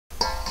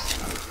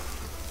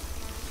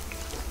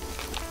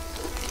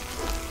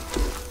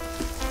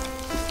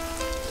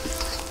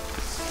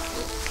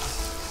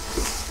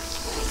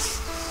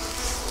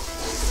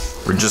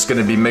We're just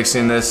gonna be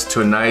mixing this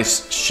to a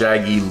nice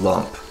shaggy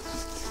lump.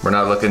 We're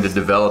not looking to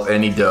develop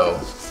any dough.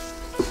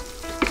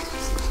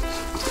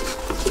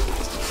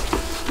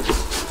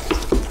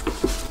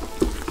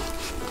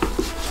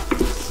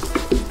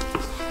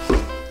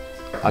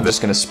 I'm just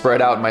gonna spread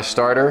out my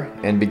starter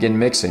and begin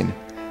mixing.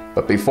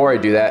 But before I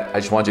do that, I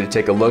just want you to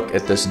take a look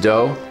at this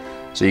dough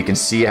so you can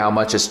see how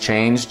much has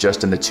changed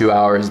just in the 2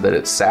 hours that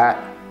it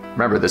sat.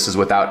 Remember, this is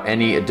without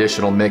any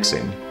additional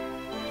mixing.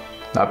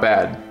 Not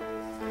bad.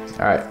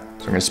 All right,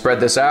 so we're gonna spread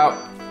this out.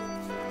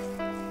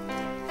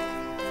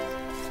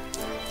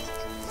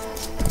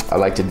 I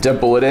like to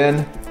dimple it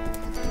in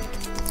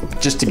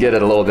just to get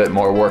it a little bit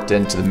more worked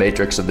into the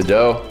matrix of the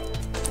dough.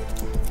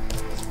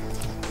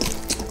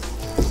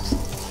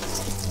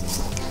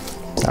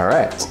 All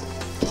right,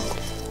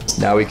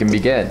 now we can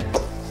begin.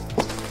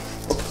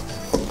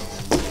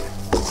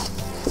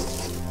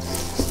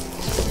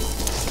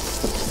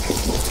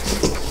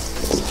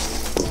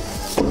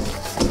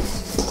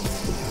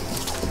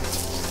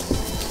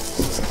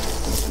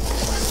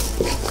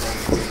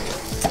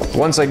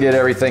 Once I get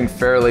everything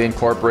fairly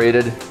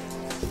incorporated,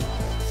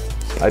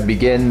 I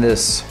begin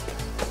this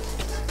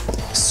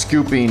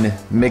scooping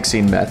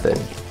mixing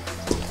method.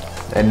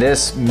 And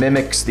this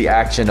mimics the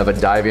action of a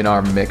diving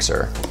arm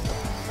mixer.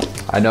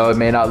 I know it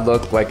may not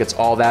look like it's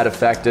all that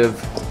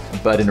effective,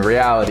 but in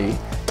reality,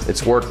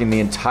 it's working the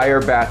entire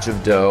batch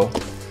of dough,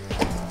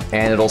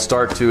 and it'll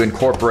start to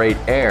incorporate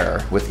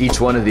air with each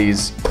one of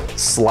these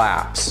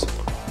slaps.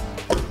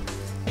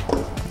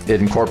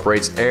 It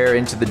incorporates air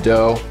into the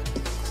dough,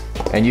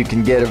 and you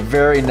can get a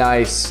very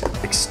nice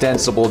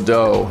extensible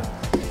dough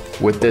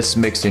with this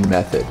mixing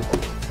method.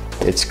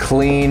 It's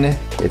clean,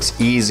 it's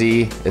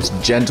easy, it's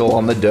gentle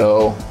on the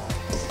dough.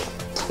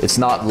 It's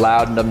not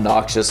loud and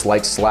obnoxious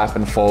like slap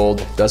and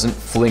fold, doesn't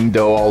fling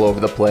dough all over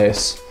the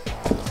place.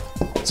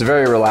 It's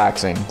very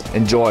relaxing,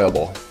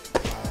 enjoyable.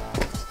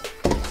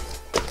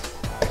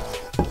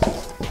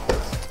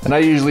 And I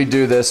usually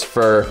do this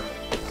for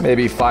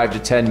maybe 5 to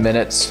 10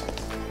 minutes.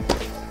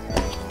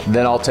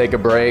 Then I'll take a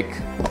break,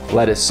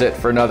 let it sit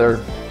for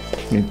another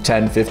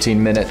 10,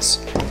 15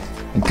 minutes,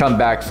 and come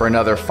back for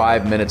another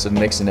 5 minutes of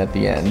mixing at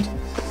the end.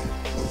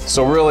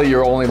 So really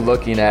you're only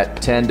looking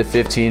at 10 to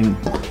 15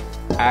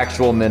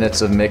 actual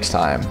minutes of mix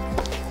time.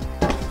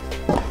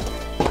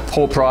 The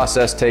whole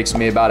process takes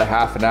me about a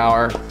half an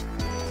hour.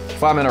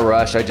 If I'm in a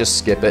rush, I just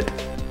skip it.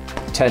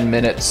 10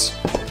 minutes,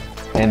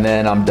 and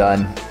then I'm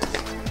done.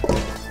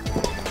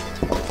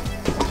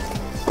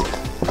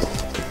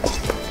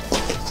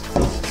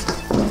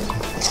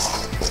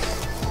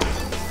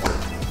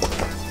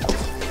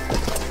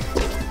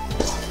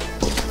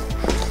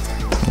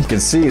 You can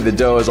see the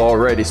dough is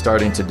already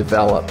starting to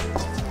develop.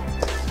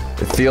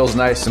 It feels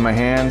nice in my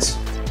hands.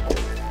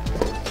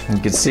 You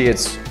can see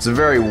it's a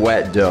very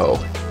wet dough.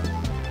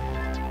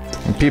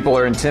 And people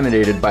are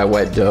intimidated by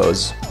wet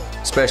doughs,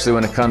 especially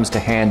when it comes to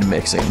hand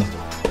mixing.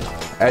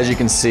 As you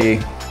can see,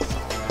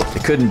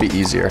 it couldn't be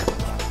easier.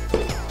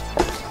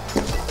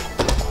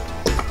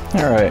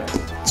 All right,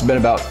 it's been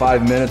about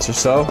 5 minutes or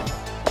so.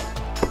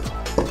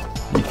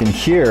 You can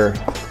hear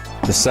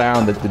the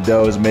sound that the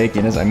dough is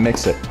making as I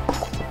mix it.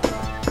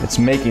 It's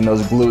making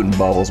those gluten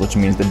bubbles, which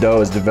means the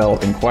dough is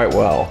developing quite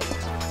well.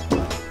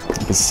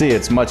 You can see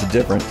it's much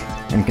different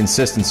in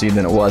consistency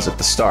than it was at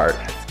the start.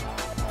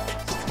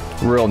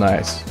 Real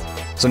nice.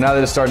 So now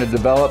that it's starting to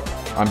develop,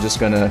 I'm just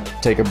gonna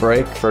take a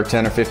break for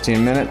 10 or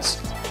 15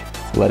 minutes,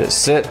 let it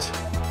sit,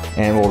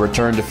 and we'll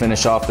return to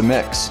finish off the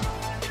mix.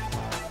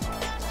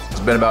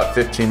 It's been about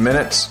 15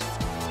 minutes.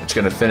 I'm just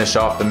gonna finish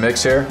off the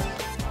mix here.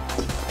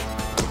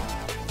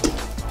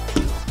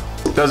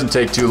 Doesn't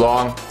take too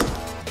long.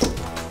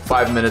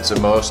 5 minutes at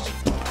most.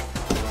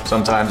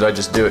 Sometimes I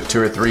just do it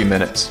 2 or 3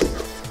 minutes.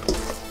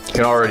 You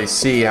can already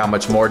see how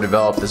much more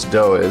developed this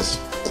dough is.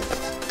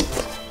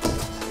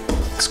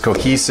 It's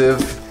cohesive.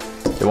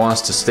 It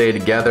wants to stay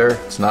together.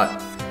 It's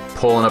not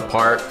pulling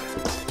apart.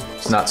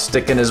 It's not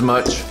sticking as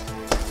much.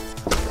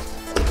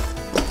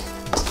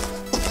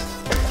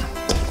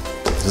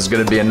 This is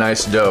going to be a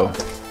nice dough.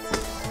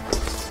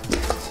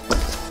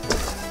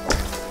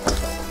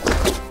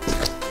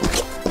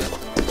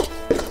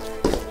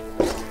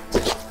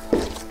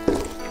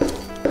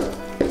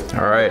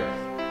 All right,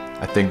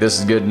 I think this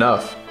is good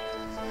enough.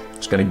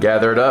 Just gonna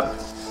gather it up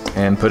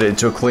and put it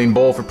into a clean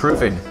bowl for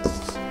proofing.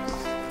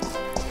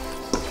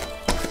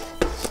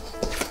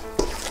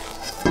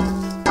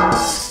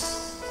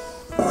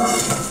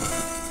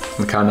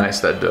 Look how nice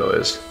that dough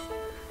is.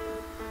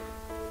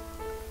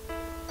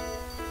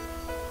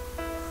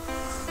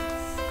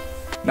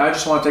 Now I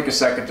just want to take a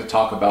second to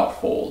talk about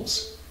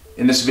folds.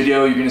 In this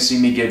video, you're gonna see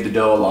me give the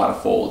dough a lot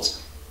of folds.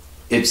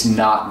 It's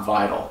not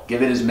vital.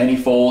 Give it as many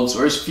folds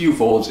or as few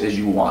folds as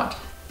you want.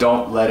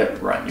 Don't let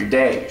it run your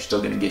day. You're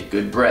still gonna get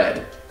good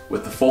bread.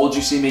 With the folds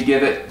you see me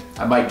give it,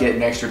 I might get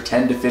an extra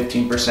 10 to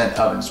 15%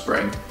 oven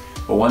spring.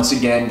 But once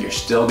again, you're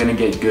still gonna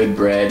get good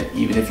bread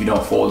even if you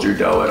don't fold your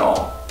dough at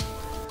all.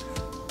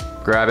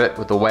 Grab it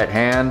with a wet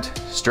hand,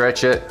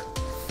 stretch it,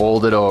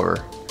 fold it over.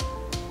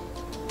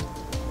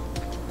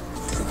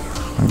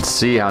 Let's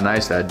see how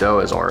nice that dough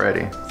is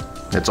already.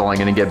 It's only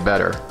gonna get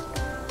better.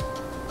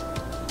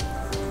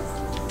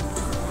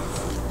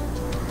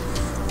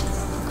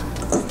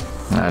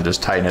 And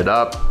just tighten it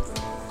up.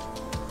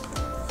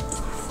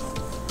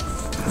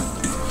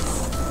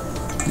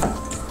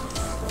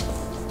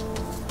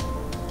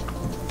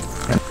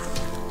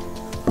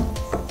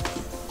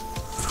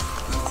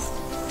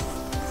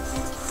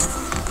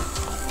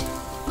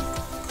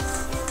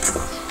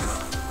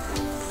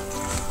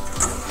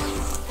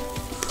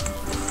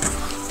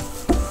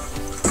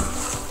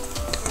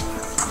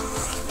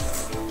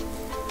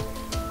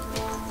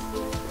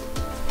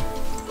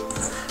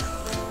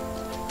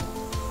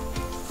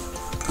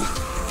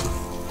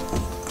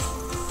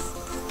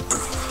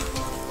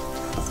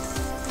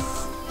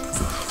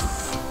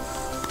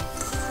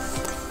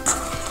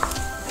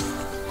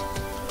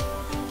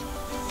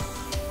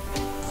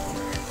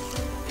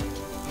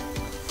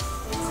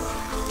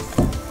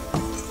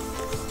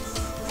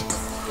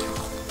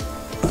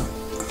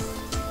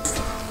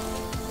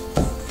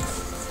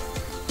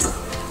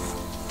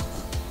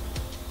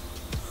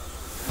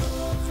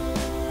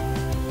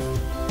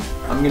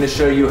 I'm gonna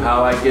show you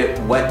how I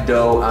get wet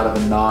dough out of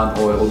a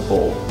non-oiled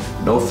bowl.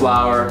 No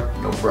flour,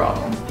 no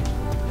problem.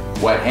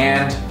 Wet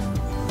hand,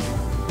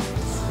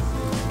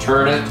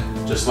 turn it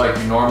just like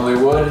you normally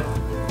would.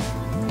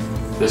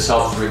 This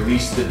helps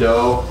release the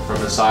dough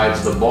from the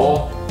sides of the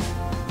bowl.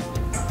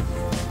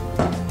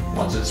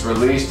 Once it's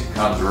released, it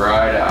comes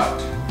right out.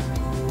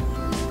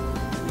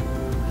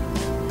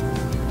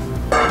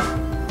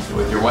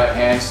 With your wet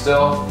hand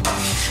still,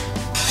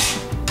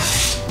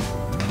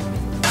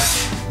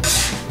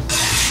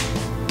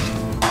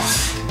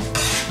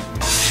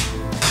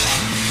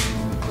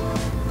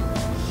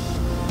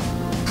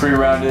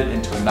 pre-round it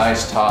into a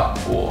nice taut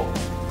pool.